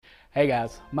Hey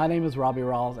guys, my name is Robbie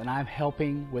Rawls and I'm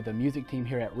helping with the music team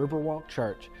here at Riverwalk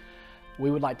Church.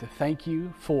 We would like to thank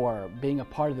you for being a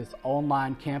part of this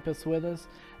online campus with us,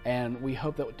 and we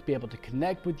hope that to be able to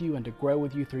connect with you and to grow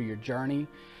with you through your journey.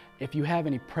 If you have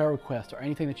any prayer requests or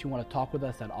anything that you want to talk with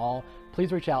us at all,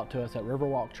 please reach out to us at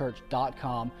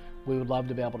riverwalkchurch.com. We would love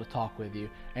to be able to talk with you.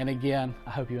 And again, I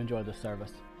hope you enjoyed this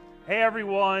service. Hey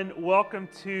everyone, welcome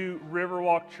to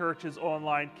Riverwalk Church's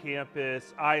online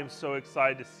campus. I am so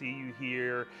excited to see you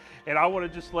here, and I want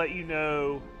to just let you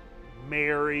know,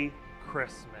 Merry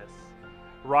Christmas,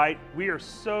 right? We are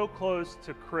so close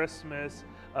to Christmas.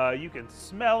 You can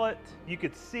smell it, you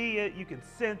can see it, you can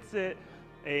sense it,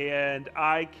 and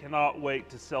I cannot wait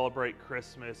to celebrate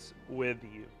Christmas with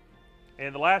you.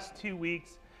 In the last 2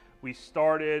 weeks, we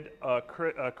started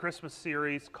a Christmas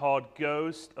series called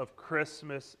Ghost of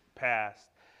Christmas Past.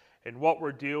 And what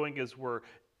we're doing is we're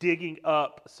digging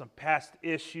up some past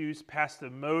issues, past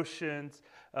emotions,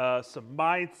 some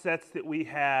mindsets that we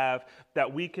have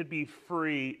that we could be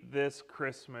free this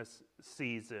Christmas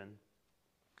season.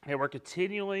 And we're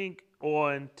continuing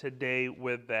on today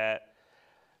with that.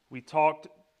 We talked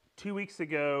 2 weeks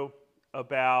ago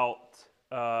about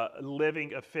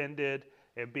living offended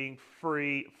and being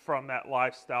free from that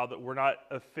lifestyle, that we're not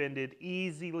offended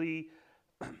easily,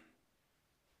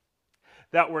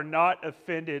 and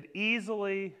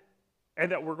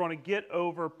that we're going to get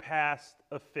over past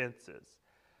offenses.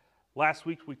 Last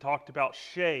week we talked about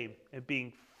shame and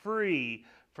being free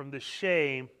from the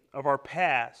shame of our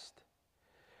past.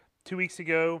 2 weeks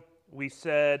ago we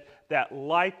said that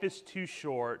life is too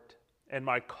short and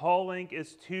my calling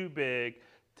is too big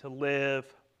to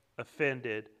live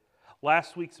offended.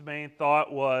 Last week's main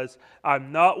thought was,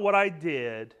 I'm not what I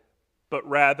did, but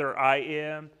rather I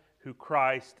am who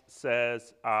Christ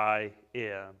says I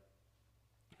am.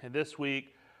 And this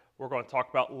week, we're going to talk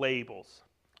about labels.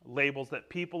 Labels that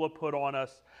people have put on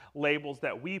us, labels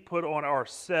that we put on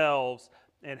ourselves,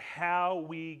 and how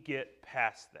we get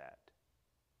past that.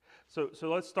 So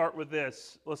let's start with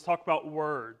this. Let's talk about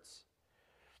words.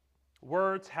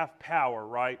 Words have power,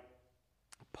 right?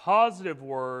 Positive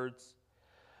words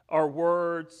are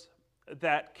words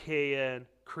that can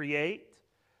create,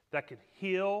 that can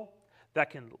heal, that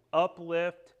can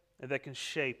uplift, and that can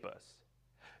shape us.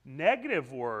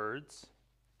 Negative words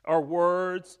are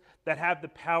words that have the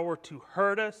power to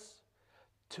hurt us,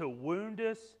 to wound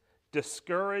us,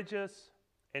 discourage us,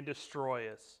 and destroy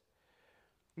us.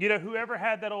 You know, whoever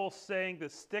had that old saying,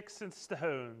 that sticks and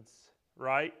stones,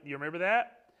 right? You remember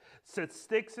that? Said,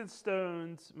 sticks and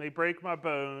stones may break my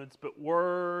bones, but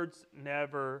words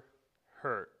never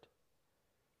hurt.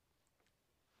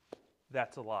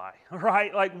 That's a lie,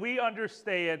 right? Like, we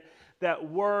understand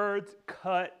that words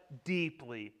cut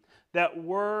deeply, that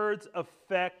words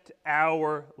affect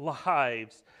our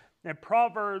lives. And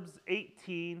Proverbs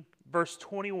 18, verse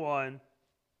 21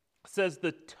 says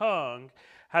the tongue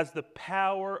has the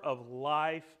power of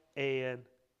life and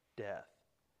death.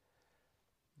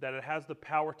 That it has the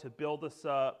power to build us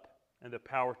up and the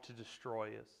power to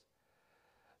destroy us.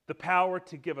 The power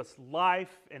to give us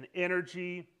life and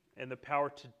energy, and the power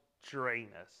to drain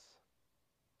us,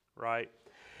 right?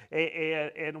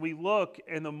 And we look,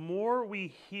 and the more we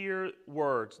hear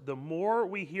words, the more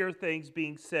we hear things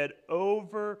being said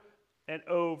over and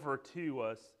over to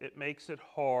us, it makes it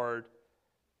hard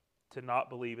to not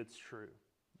believe it's true.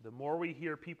 The more we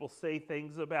hear people say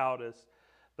things about us,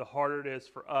 the harder it is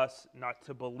for us not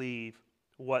to believe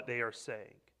what they are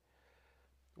saying.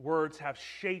 Words have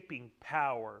shaping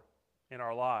power in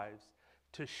our lives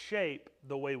to shape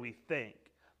the way we think,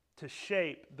 to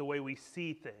shape the way we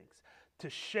see things, to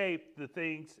shape the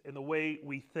things and the way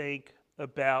we think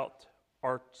about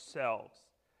ourselves.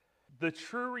 The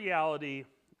true reality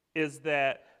is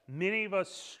that many of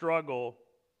us struggle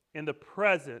in the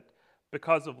present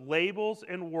because of labels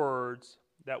and words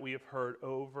that we have heard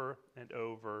over and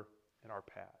over in our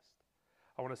past.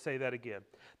 I want to say that again.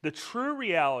 The true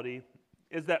reality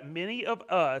is that many of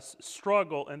us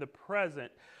struggle in the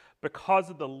present because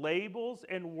of the labels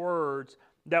and words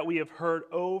that we have heard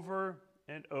over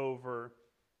and over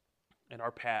in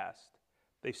our past.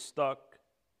 They stuck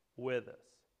with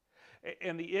us.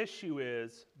 And the issue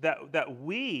is that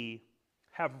we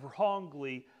have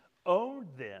wrongly owned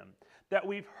them, that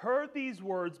we've heard these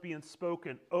words being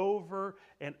spoken over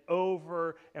and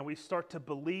over, and we start to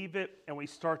believe it, and we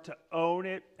start to own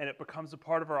it, and it becomes a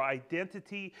part of our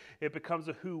identity. It becomes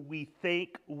who we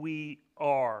think we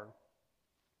are.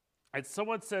 And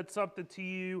someone said something to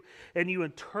you, and you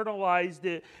internalized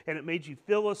it, and it made you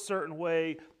feel a certain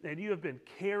way, and you have been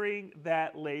carrying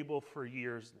that label for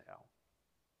years now.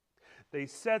 They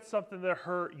said something that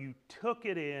hurt, you took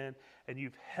it in, and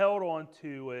you've held on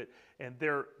to it, and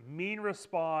their mean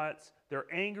response, their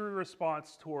angry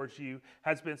response towards you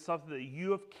has been something that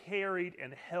you have carried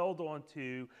and held on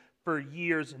to for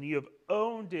years, and you have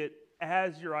owned it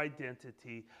as your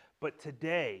identity. But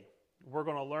today, we're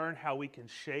going to learn how we can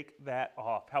shake that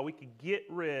off, how we can get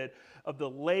rid of the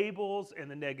labels and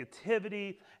the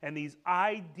negativity and these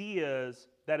ideas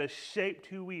that have shaped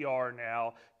who we are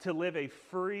now to live a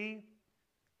free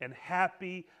and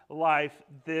happy life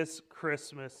this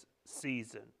Christmas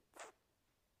season.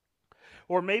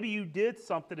 Or maybe you did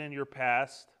something in your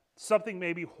past, something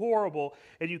maybe horrible,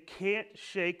 and you can't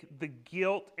shake the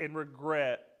guilt and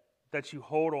regret that you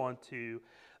hold on to.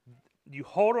 You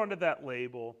hold on to that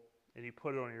label and you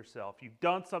put it on yourself. You've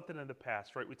done something in the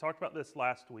past, right? We talked about this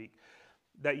last week,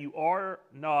 that you are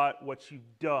not what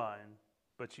you've done,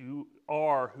 but you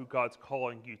are who God's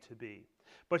calling you to be.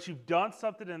 But you've done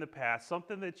something in the past,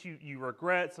 something that you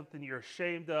regret, something you're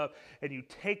ashamed of, and you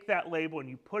take that label and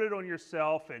you put it on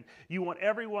yourself, and you want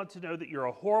everyone to know that you're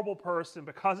a horrible person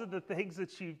because of the things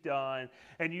that you've done,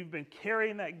 and you've been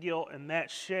carrying that guilt and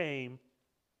that shame,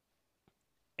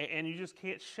 and you just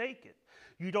can't shake it.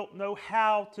 You don't know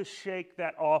how to shake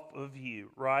that off of you,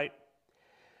 right?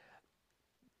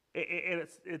 And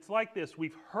it's like this.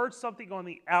 We've heard something on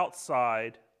the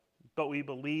outside, but we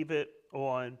believe it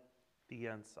on the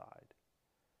inside.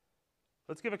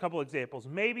 Let's give a couple examples.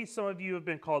 Maybe some of you have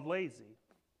been called lazy.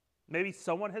 Maybe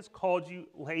someone has called you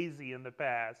lazy in the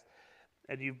past,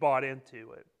 and you've bought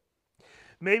into it.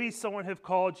 Maybe someone have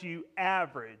called you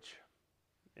average,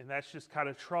 and that's just kind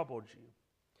of troubled you.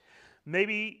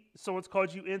 Maybe someone's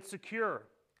called you insecure,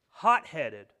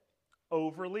 hot-headed,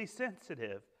 overly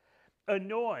sensitive,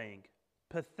 annoying,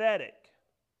 pathetic.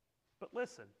 But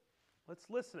listen, let's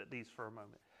listen at these for a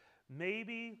moment.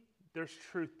 Maybe there's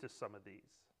truth to some of these,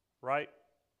 right?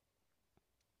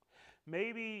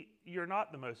 Maybe you're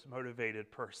not the most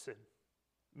motivated person.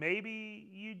 Maybe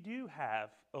you do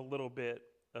have a little bit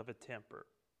of a temper.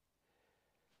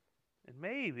 And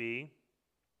maybe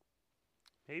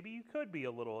you could be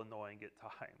a little annoying at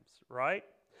times, right?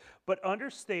 But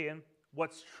understand,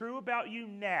 what's true about you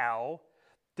now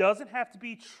doesn't have to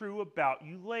be true about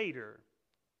you later.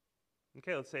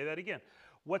 Okay, let's say that again.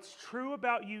 What's true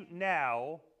about you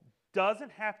now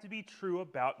doesn't have to be true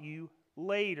about you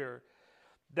later.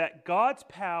 That God's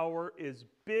power is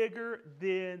bigger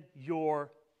than your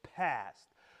past.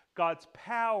 God's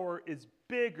power is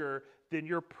bigger than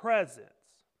your presence.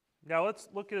 Now let's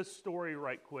look at a story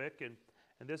right quick, and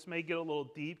this may get a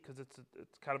little deep because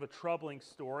it's kind of a troubling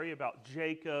story about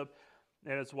Jacob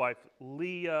and his wife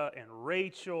Leah and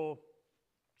Rachel.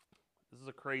 This is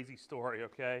a crazy story,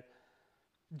 okay?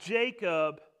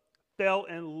 Jacob fell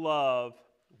in love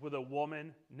with a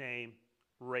woman named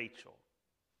Rachel.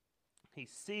 He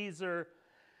sees her,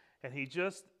 and he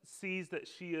just sees that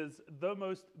she is the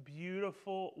most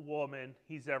beautiful woman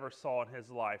he's ever saw in his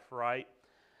life, right?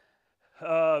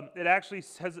 It actually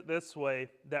says it this way,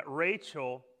 that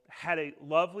Rachel had a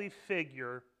lovely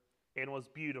figure and was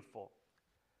beautiful.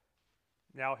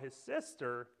 Now her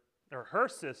sister,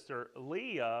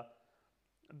 Leah,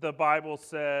 the Bible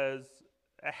says,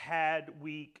 had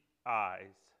weak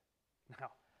eyes.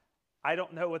 Now, I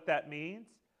don't know what that means,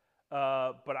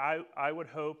 but I would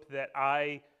hope that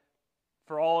I,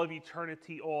 for all of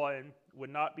eternity on,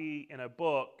 would not be in a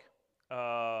book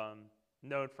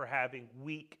known for having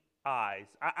weak eyes.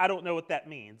 I don't know what that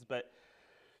means, but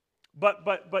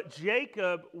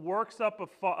Jacob works up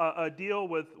a deal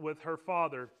with her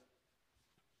father.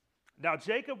 Now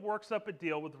Jacob works up a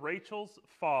deal with Rachel's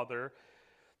father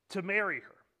to marry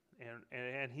her,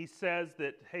 and he says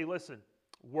that, hey, listen,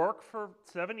 work for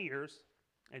 7 years,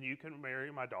 and you can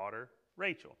marry my daughter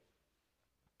Rachel.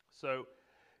 So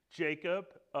Jacob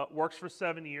works for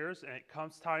 7 years, and it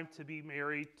comes time to be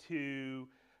married to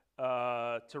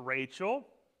Rachel.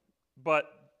 But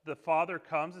the father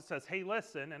comes and says, hey,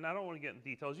 listen, and I don't want to get into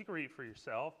details, you can read it for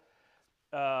yourself,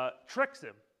 tricks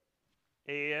him.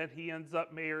 And he ends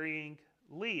up marrying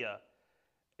Leah.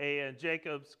 And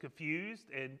Jacob's confused,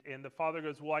 and the father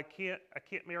goes, well, I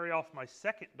can't marry off my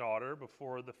second daughter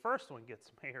before the first one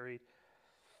gets married.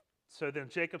 So then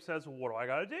Jacob says, well, what do I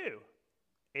got to do?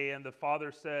 And the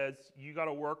father says, you got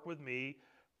to work with me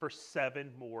for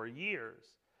 7 more years.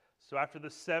 So after the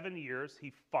 7 years,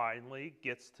 he finally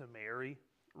gets to marry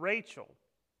Rachel.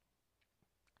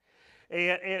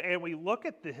 And we look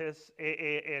at this,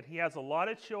 and he has a lot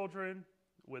of children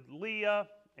with Leah,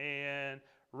 and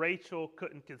Rachel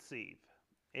couldn't conceive.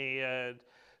 And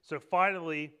so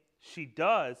finally, she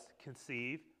does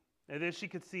conceive, and then she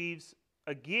conceives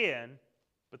again,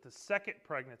 but the second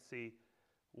pregnancy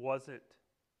wasn't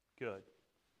good.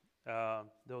 There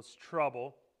was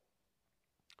trouble.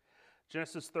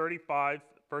 Genesis 35,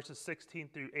 verses 16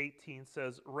 through 18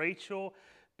 says, Rachel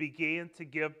began to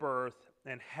give birth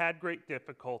and had great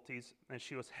difficulties, and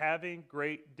she was having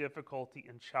great difficulty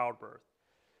in childbirth.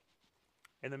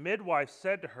 And the midwife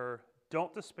said to her,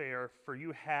 Don't despair, for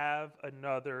you have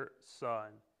another son.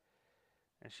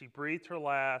 And she breathed her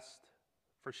last,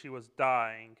 for she was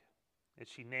dying, and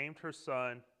she named her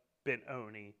son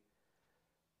Ben-Oni.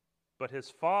 But his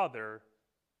father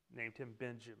named him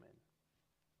Benjamin.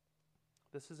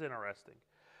 This is interesting.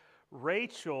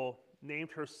 Rachel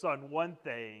named her son one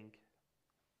thing,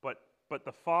 but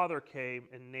the father came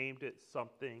and named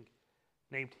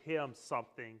him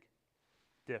something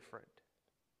different.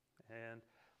 And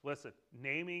listen,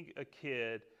 naming a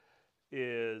kid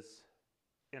is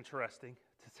interesting,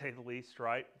 to say the least,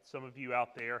 right? Some of you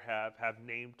out there have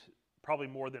named probably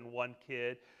more than one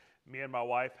kid. Me and my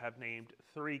wife have named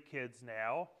 3 kids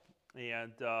now.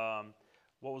 And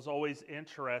what was always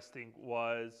interesting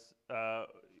was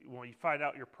when you find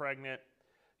out you're pregnant,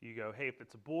 you go, hey, if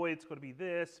it's a boy, it's going to be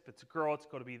this. If it's a girl, it's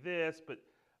going to be this.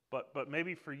 But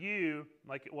maybe for you,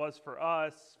 like it was for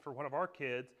us, for one of our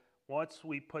kids, once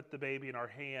we put the baby in our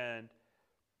hand,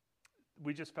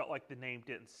 we just felt like the name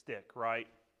didn't stick, right?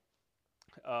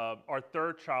 Our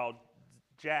third child,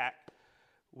 Jack,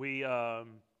 we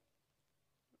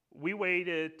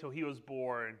waited till he was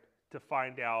born to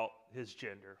find out his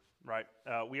gender, right?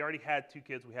 We already had 2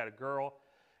 kids. We had a girl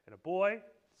and a boy,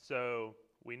 so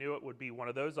we knew it would be one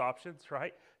of those options,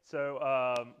 right?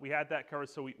 So we had that covered.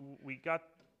 So we got.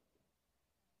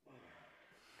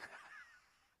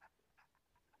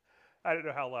 I didn't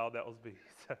know how loud that was being.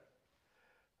 So.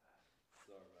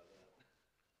 Sorry about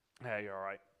that. Hey, you're all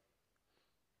right.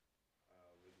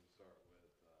 We can start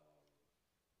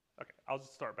with. Okay, I'll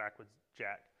just start back with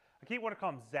Jack. I keep wanting to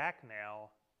call him Zach now.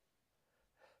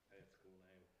 Hey, it's a cool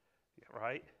name. Yeah,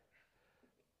 right?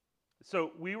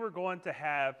 So we were going to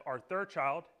have our third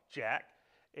child, Jack,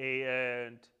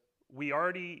 and we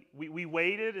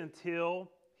waited until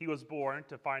he was born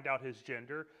to find out his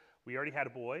gender. We already had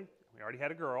a boy, we already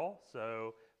had a girl,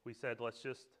 so we said let's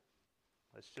just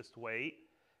wait.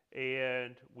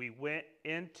 And we went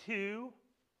into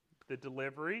the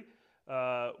delivery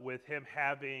with him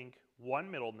having one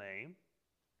middle name.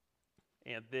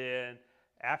 And then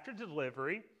after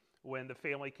delivery, when the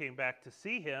family came back to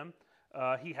see him,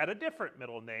 he had a different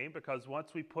middle name, because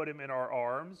once we put him in our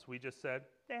arms, we just said,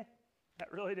 that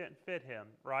really didn't fit him,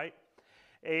 right?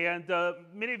 And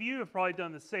many of you have probably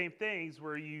done the same things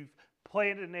where you've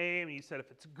planned a name and you said, if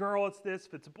it's a girl, it's this,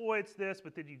 if it's a boy, it's this,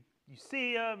 but then you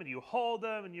see them and you hold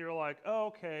them and you're like, oh,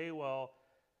 okay, well,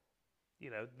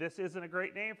 this isn't a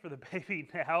great name for the baby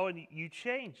now, and you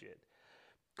change it.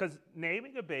 Because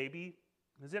naming a baby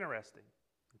is interesting.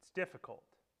 It's difficult.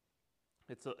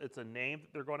 It's a name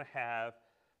that they're going to have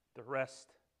the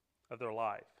rest of their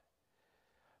life.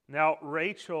 Now,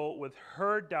 Rachel, with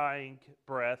her dying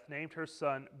breath, named her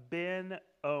son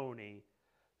Ben-Oni,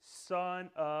 son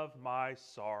of my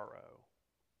sorrow.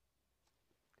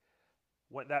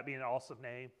 Wouldn't that be an awesome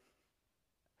name?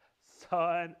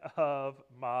 Son of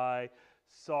my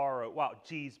sorrow. Wow,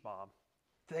 geez, Mom.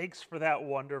 Thanks for that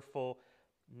wonderful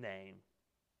name.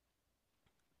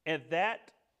 And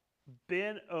that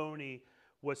Ben-Oni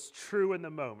was true in the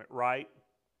moment, right?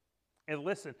 And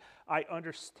listen, I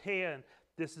understand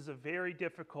this is a very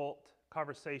difficult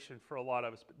conversation for a lot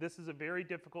of us, but this is a very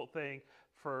difficult thing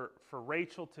for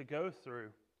Rachel to go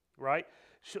through, right?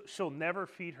 She'll never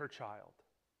feed her child.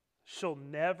 She'll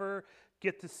never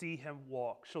get to see him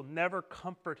walk. She'll never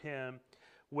comfort him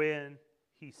when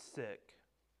he's sick.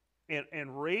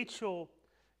 And Rachel,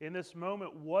 in this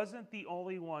moment, wasn't the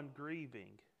only one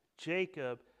grieving.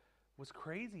 Jacob was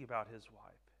crazy about his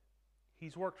wife.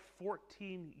 He's worked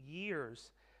 14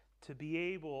 years to be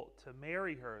able to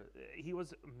marry her. He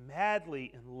was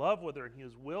madly in love with her, and he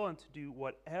was willing to do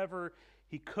whatever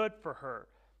he could for her.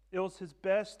 It was his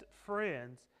best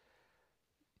friends.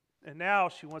 And now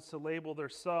she wants to label their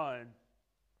son,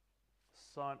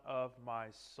 son of my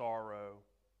sorrow.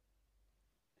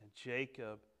 And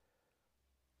Jacob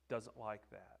doesn't like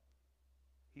that.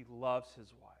 He loves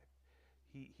his wife.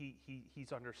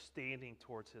 He's understanding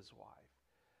towards his wife.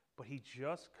 But he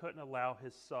just couldn't allow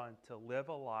his son to live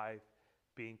a life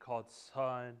being called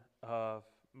son of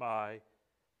my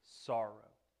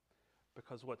sorrow.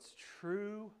 Because what's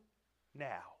true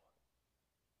now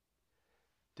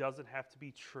doesn't have to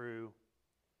be true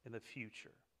in the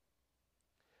future.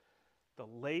 The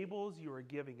labels you are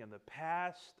giving in the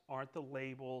past aren't the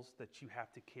labels that you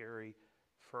have to carry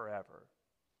forever.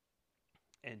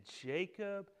 And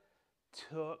Jacob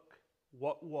took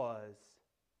what was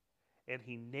and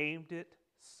he named it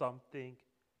something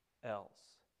else.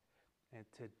 And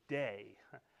today,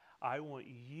 I want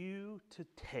you to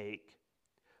take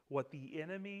what the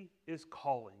enemy is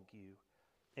calling you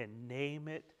and name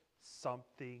it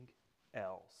something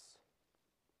else.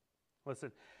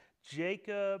 Listen,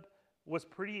 Jacob was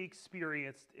pretty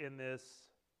experienced in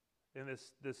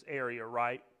this area,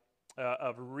 right?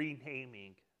 Of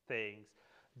renaming things.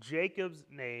 Jacob's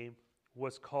name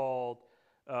was called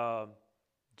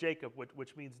Jacob,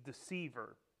 which means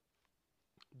deceiver.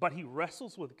 But he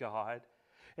wrestles with God,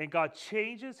 and God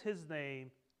changes his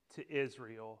name to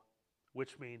Israel,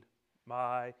 which means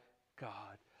my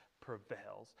God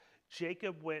prevails.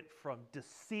 Jacob went from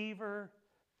deceiver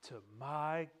to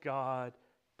my God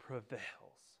prevails.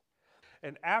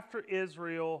 And after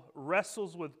Israel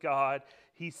wrestles with God,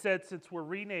 he said, since we're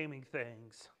renaming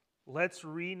things, let's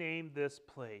rename this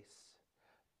place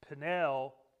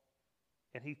Peniel,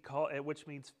 and he called it, which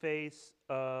means face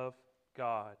of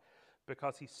God,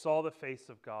 because he saw the face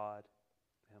of God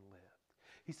and lived.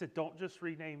 He said, don't just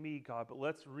rename me, God, but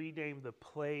let's rename the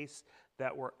place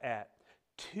that we're at.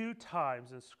 2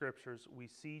 times in scriptures we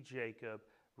see Jacob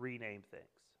rename things.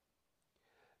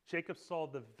 Jacob saw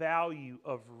the value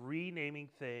of renaming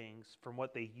things from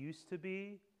what they used to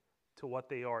be to what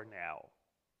they are now.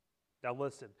 Now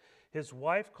listen, his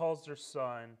wife calls their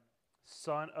son,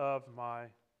 son of my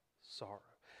sorrow.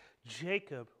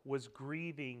 Jacob was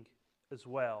grieving as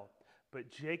well, but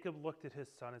Jacob looked at his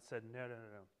son and said, no.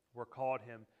 We're calling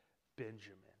him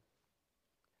Benjamin,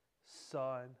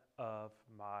 son of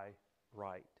my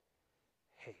right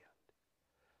hand.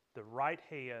 The right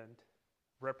hand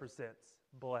represents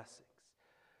blessings.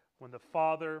 When the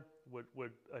father would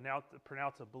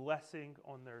pronounce a blessing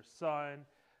on their son,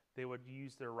 they would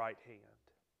use their right hand.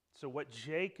 So what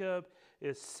Jacob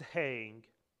is saying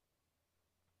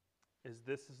is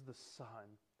this is the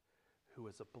son who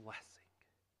is a blessing.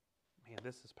 Man,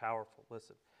 this is powerful.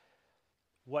 Listen,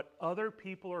 what other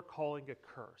people are calling a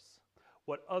curse,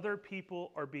 what other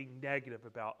people are being negative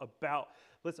about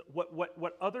listen,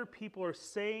 what other people are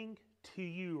saying to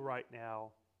you right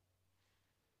now,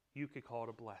 you could call it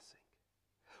a blessing.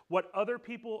 What other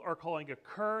people are calling a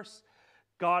curse,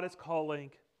 God is calling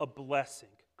a blessing.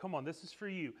 Come on, this is for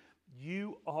you.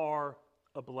 You are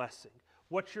a blessing.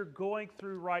 What you're going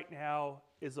through right now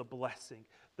is a blessing.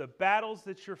 The battles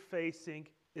that you're facing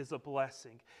is a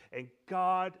blessing. And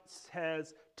God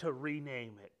says to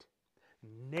rename it.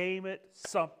 Name it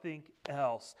something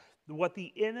else. What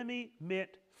the enemy meant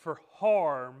for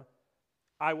harm,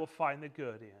 I will find the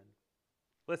good in.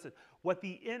 Listen, what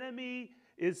the enemy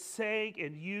is saying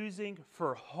and using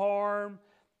for harm,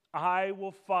 I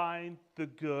will find the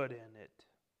good in it.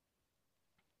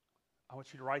 I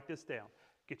want you to write this down.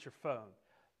 Get your phone.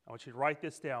 I want you to write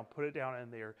this down. Put it down in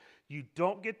there. You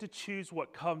don't get to choose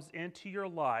what comes into your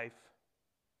life,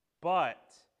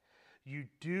 but you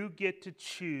do get to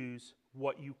choose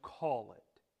what you call it.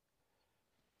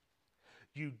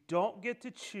 You don't get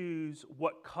to choose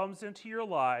what comes into your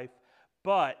life,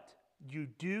 but you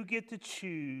do get to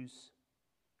choose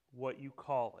what you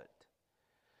call it.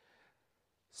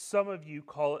 Some of you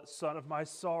call it son of my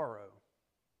sorrow,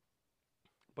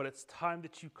 but it's time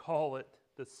that you call it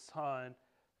the son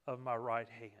of my right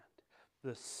hand,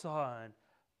 the son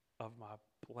of my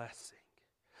blessing.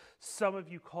 Some of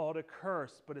you call it a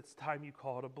curse, but it's time you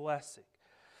call it a blessing.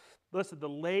 Listen, the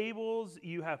labels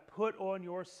you have put on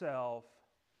yourself,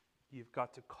 you've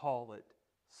got to call it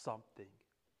something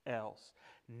else.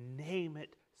 Name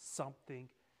it something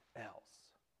else.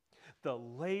 The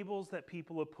labels that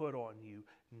people have put on you,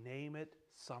 name it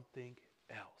something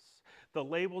else. The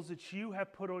labels that you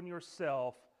have put on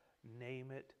yourself,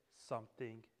 name it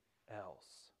something else.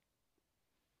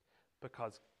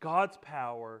 Because God's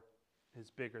power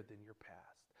is bigger than your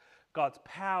past. God's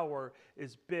power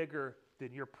is bigger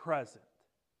than your present.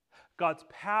 God's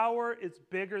power is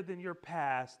bigger than your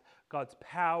past. God's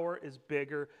power is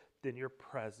bigger than your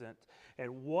present.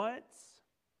 And what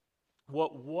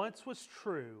once was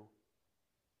true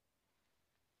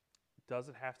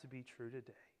doesn't have to be true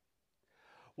today.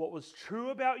 What was true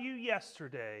about you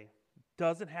yesterday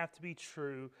doesn't have to be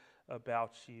true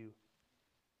about you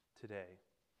today.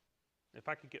 If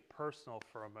I could get personal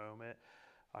for a moment,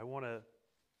 I want to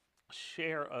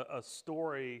share a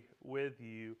story with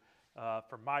you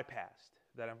from my past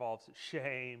that involves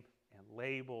shame and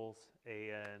labels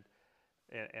and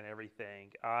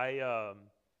everything. I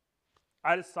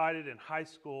decided in high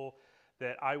school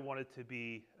that I wanted to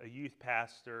be a youth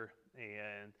pastor,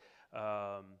 and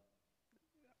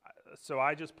so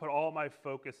I just put all my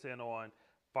focus in on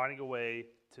finding a way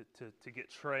to get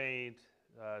trained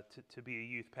to be a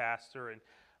youth pastor. And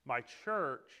my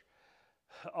church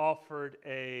offered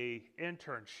a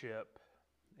internship.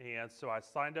 And so I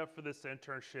signed up for this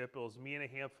internship. It was me and a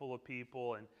handful of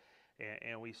people,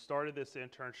 and we started this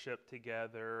internship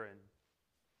together. And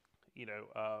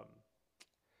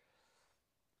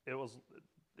it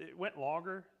went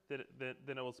longer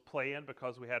than it was planned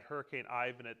because we had Hurricane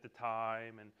Ivan at the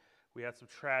time, and we had some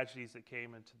tragedies that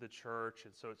came into the church,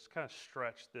 and so it's kind of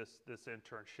stretched this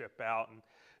internship out. And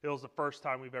it was the first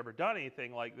time we've ever done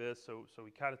anything like this, so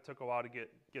we kind of took a while to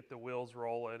get the wheels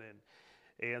rolling.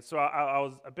 And so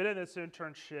I've been in this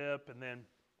internship, and then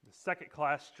the second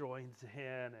class joins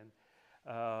in, and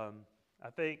I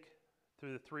think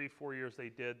through the 3-4 years they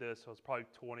did this, it was probably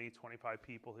 20-25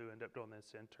 people who ended up doing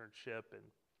this internship.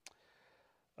 And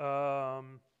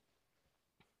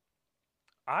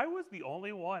I was the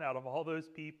only one out of all those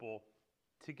people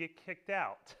to get kicked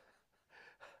out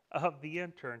of the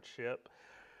internship.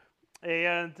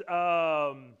 And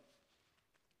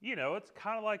it's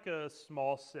kind of like a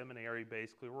small seminary,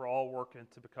 basically. We're all working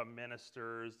to become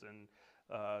ministers and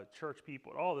church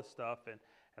people and all this stuff, and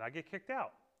I get kicked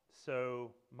out.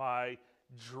 So my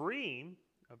dream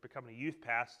of becoming a youth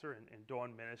pastor and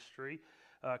doing ministry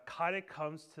kind of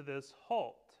comes to this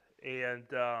halt. And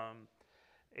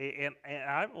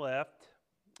I'm left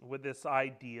with this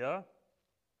idea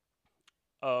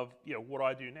of, what do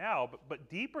I do now? But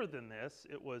deeper than this,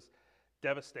 it was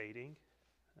devastating.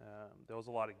 There was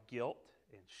a lot of guilt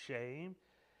and shame,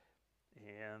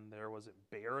 and there was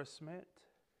embarrassment,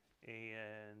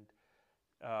 and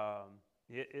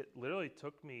it literally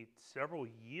took me several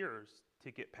years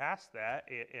to get past that,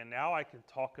 and now I can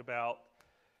talk about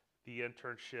the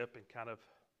internship and kind of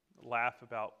laugh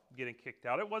about getting kicked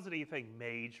out. It wasn't anything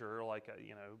major,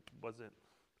 wasn't,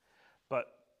 but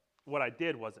what I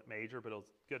did wasn't major, but it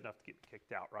was good enough to get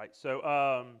kicked out, right? So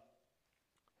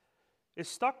it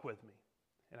stuck with me.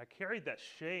 And I carried that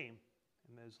shame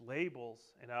and those labels,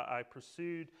 and I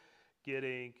pursued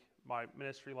getting my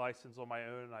ministry license on my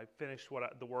own. And I finished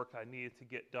the work I needed to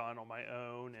get done on my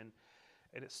own, and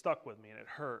it stuck with me, and it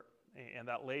hurt. And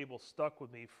that label stuck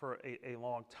with me for a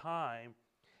long time.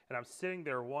 And I'm sitting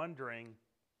there wondering,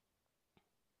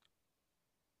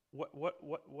 what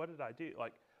did I do?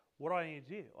 Like, what do I need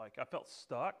to do? Like, I felt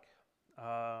stuck.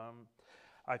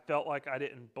 I felt like I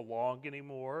didn't belong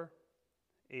anymore,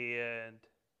 and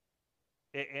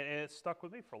it stuck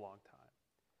with me for a long time.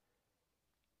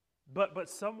 But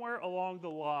somewhere along the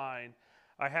line,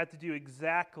 I had to do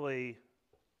exactly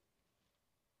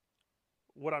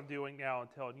what I'm doing now and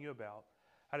telling you about.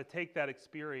 I had to take that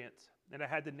experience, and I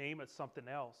had to name it something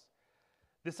else.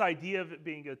 This idea of it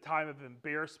being a time of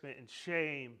embarrassment and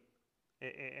shame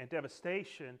and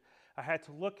devastation, I had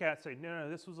to look at and say, no,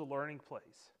 this was a learning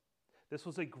place. This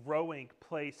was a growing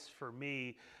place for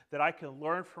me that I can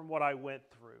learn from what I went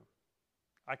through.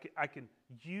 I can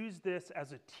use this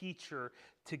as a teacher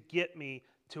to get me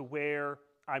to where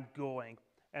I'm going.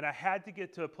 And I had to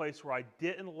get to a place where I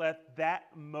didn't let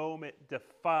that moment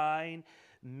define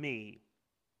me.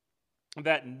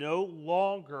 That no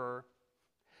longer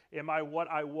am I what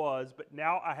I was, but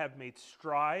now I have made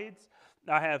strides.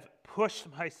 I have pushed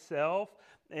myself,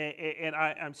 and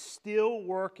I'm still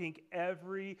working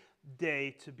every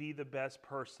day to be the best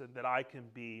person that I can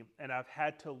be. And I've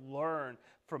had to learn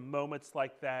from moments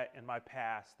like that in my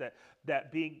past,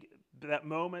 that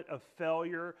moment of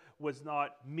failure was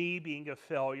not me being a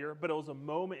failure, but it was a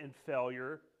moment in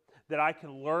failure that I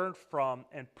can learn from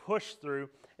and push through.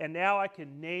 And now I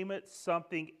can name it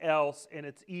something else, and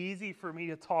it's easy for me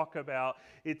to talk about.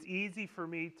 It's easy for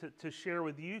me to share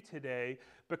with you today,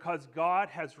 because God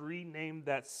has renamed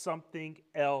that something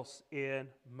else in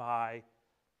my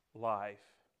life.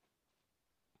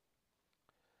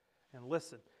 And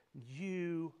listen,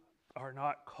 you are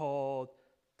not called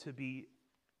to be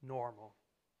normal.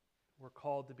 We're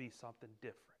called to be something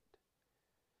different.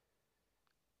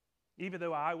 Even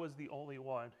though I was the only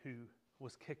one who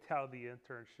was kicked out of the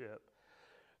internship,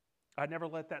 I never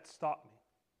let that stop me.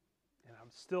 And I'm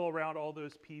still around all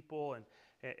those people, and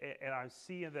I'm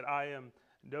seeing that I am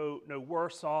no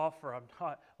worse off, or I'm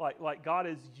not, like God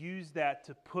has used that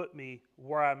to put me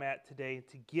where I'm at today and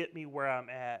to get me where I'm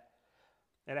at.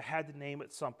 And I had to name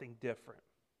it something different.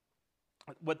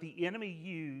 What the enemy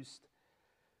used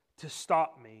to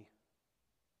stop me,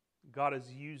 God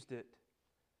has used it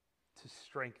to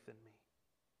strengthen me.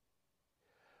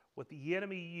 What the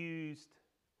enemy used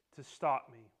to stop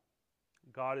me,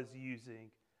 God is using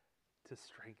to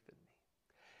strengthen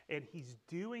me. And He's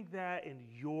doing that in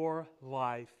your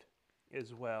life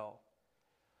as well.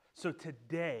 So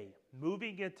today,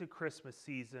 moving into Christmas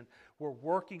season, we're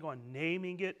working on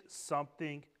naming it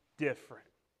something different.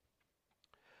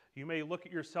 You may look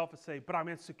at yourself and say, but I'm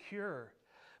insecure.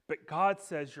 But God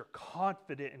says you're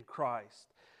confident in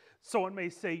Christ. Someone may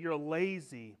say you're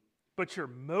lazy, but you're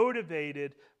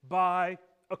motivated by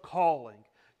a calling.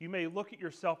 You may look at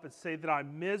yourself and say that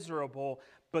I'm miserable,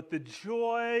 but the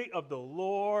joy of the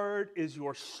Lord is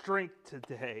your strength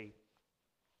today.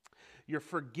 You're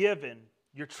forgiven.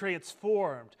 You're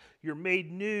transformed. You're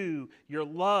made new. You're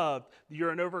loved.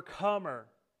 You're an overcomer.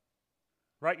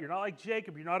 Right? You're not like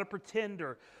Jacob. You're not a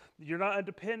pretender. You're not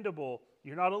undependable.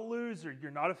 You're not a loser.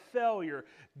 You're not a failure.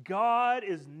 God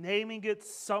is naming it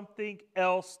something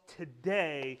else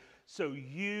today, so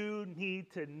you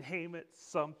need to name it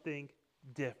something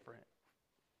different.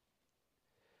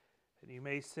 And you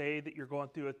may say that you're going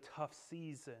through a tough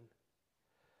season,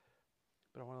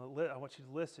 but I want you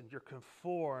to listen. You're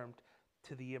conformed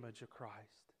to the image of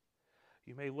Christ.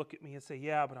 You may look at me and say,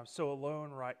 yeah, but I'm so alone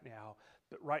right now.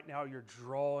 But right now you're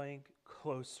drawing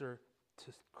closer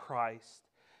to Christ.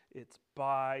 It's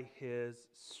by His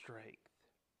strength.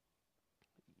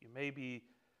 You may be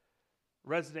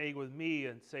resonating with me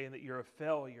and saying that you're a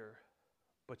failure,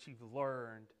 but you've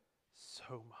learned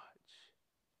so much.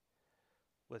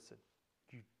 Listen,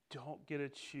 you don't get to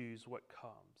choose what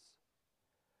comes,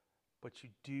 but you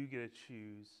do get to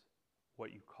choose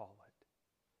what you call it.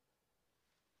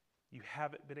 You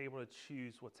haven't been able to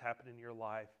choose what's happened in your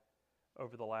life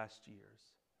over the last years,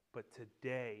 but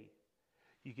today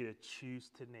you get to choose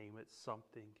to name it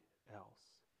something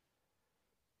else.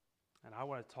 And I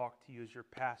want to talk to you as your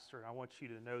pastor, and I want you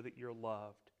to know that you're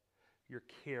loved, you're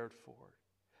cared for,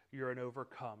 you're an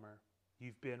overcomer,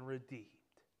 you've been redeemed.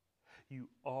 You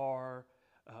are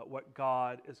what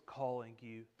God is calling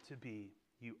you to be.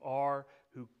 You are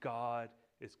who God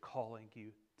is calling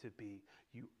you to be.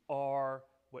 You are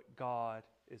what God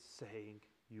is saying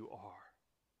you are.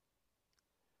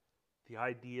 The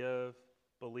idea of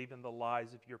believing the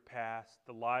lies of your past,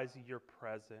 the lies of your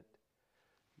present,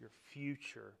 your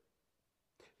future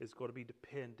is going to be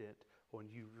dependent on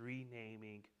you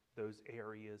renaming those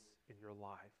areas in your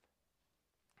life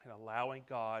and allowing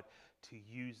God to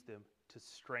use them to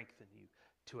strengthen you,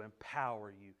 to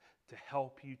empower you, to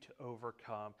help you to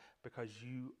overcome, because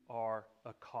you are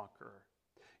a conqueror.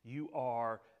 You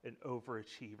are an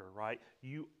overachiever, right?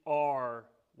 You are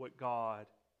what God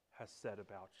has said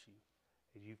about you.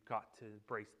 And you've got to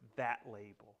embrace that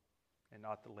label and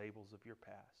not the labels of your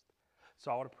past.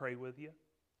 So I want to pray with you.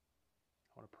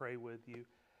 I want to pray with you.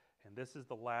 And this is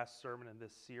the last sermon in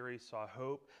this series, so I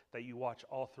hope that you watch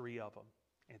all three of them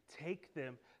and take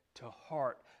them to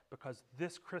heart, because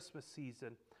this Christmas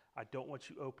season, I don't want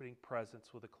you opening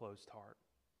presents with a closed heart.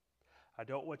 I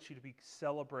don't want you to be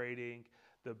celebrating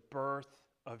the birth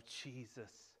of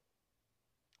Jesus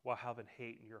while having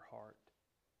hate in your heart,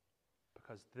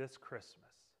 because this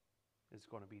Christmas is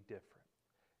going to be different.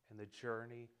 And the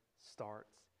journey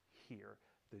starts here.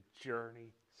 The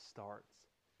journey starts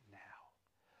now.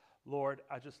 Lord,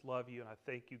 I just love you, and I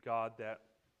thank you, God, that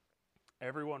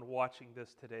everyone watching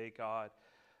this today, God,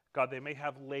 they may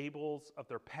have labels of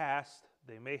their past.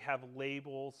 They may have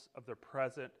labels of their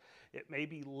present. It may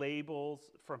be labels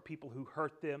from people who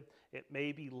hurt them. It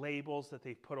may be labels that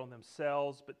they've put on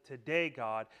themselves. But today,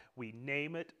 God, we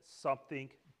name it something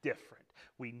different.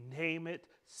 We name it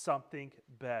something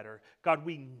better. God,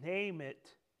 we name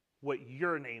it what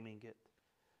you're naming it.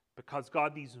 Because,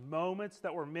 God, these moments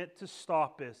that were meant to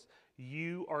stop us,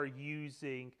 you are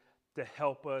using to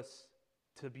help us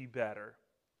to be better.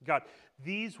 God,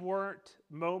 these weren't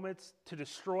moments to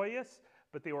destroy us,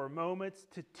 but they were moments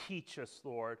to teach us,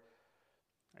 Lord.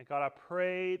 And God, I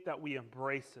pray that we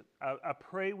embrace it. I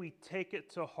pray we take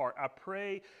it to heart. I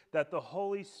pray that the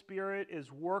Holy Spirit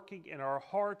is working in our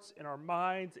hearts, in our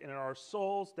minds, and in our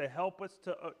souls to help us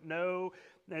to know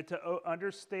and to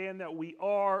understand that we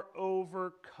are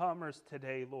overcomers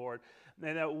today, Lord,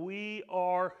 and that we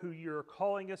are who you're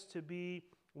calling us to be.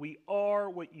 We are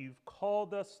what you've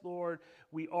called us, Lord.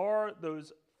 We are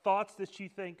those thoughts that you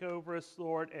think over us,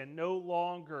 Lord, and no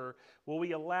longer will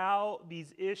we allow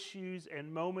these issues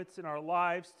and moments in our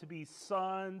lives to be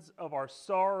sons of our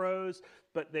sorrows,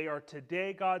 but they are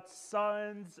today, God,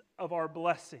 sons of our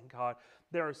blessing, God.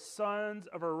 They are sons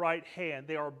of our right hand.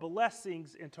 They are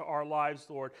blessings into our lives,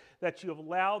 Lord, that you have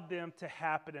allowed them to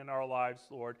happen in our lives,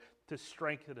 Lord, to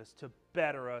strengthen us, to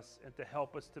better us, and to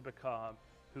help us to become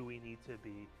who we need to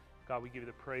be. God, we give you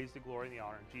the praise, the glory, and the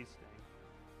honor in Jesus'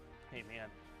 name. Amen.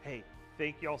 Hey,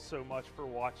 thank you all so much for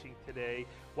watching today.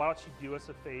 Why don't you do us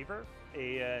a favor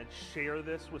and share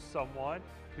this with someone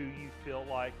who you feel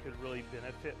like could really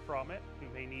benefit from it,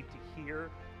 who may need to hear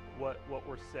what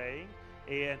we're saying.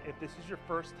 And if this is your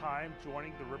first time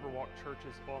joining the Riverwalk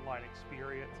Church's online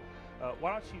experience,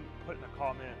 why don't you put in the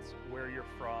comments where you're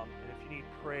from, and if you need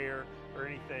prayer or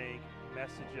anything,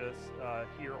 message us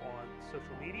here on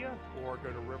social media or go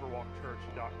to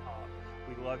riverwalkchurch.com.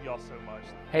 We love y'all so much.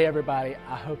 Hey everybody,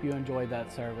 I hope you enjoyed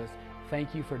that service.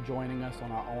 Thank you for joining us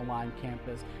on our online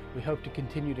campus. We hope to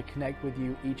continue to connect with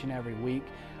you each and every week.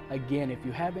 Again, if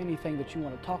you have anything that you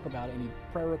want to talk about, any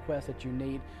prayer requests that you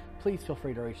need, please feel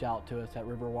free to reach out to us at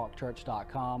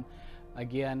riverwalkchurch.com.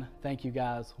 Again, thank you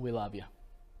guys. We love you.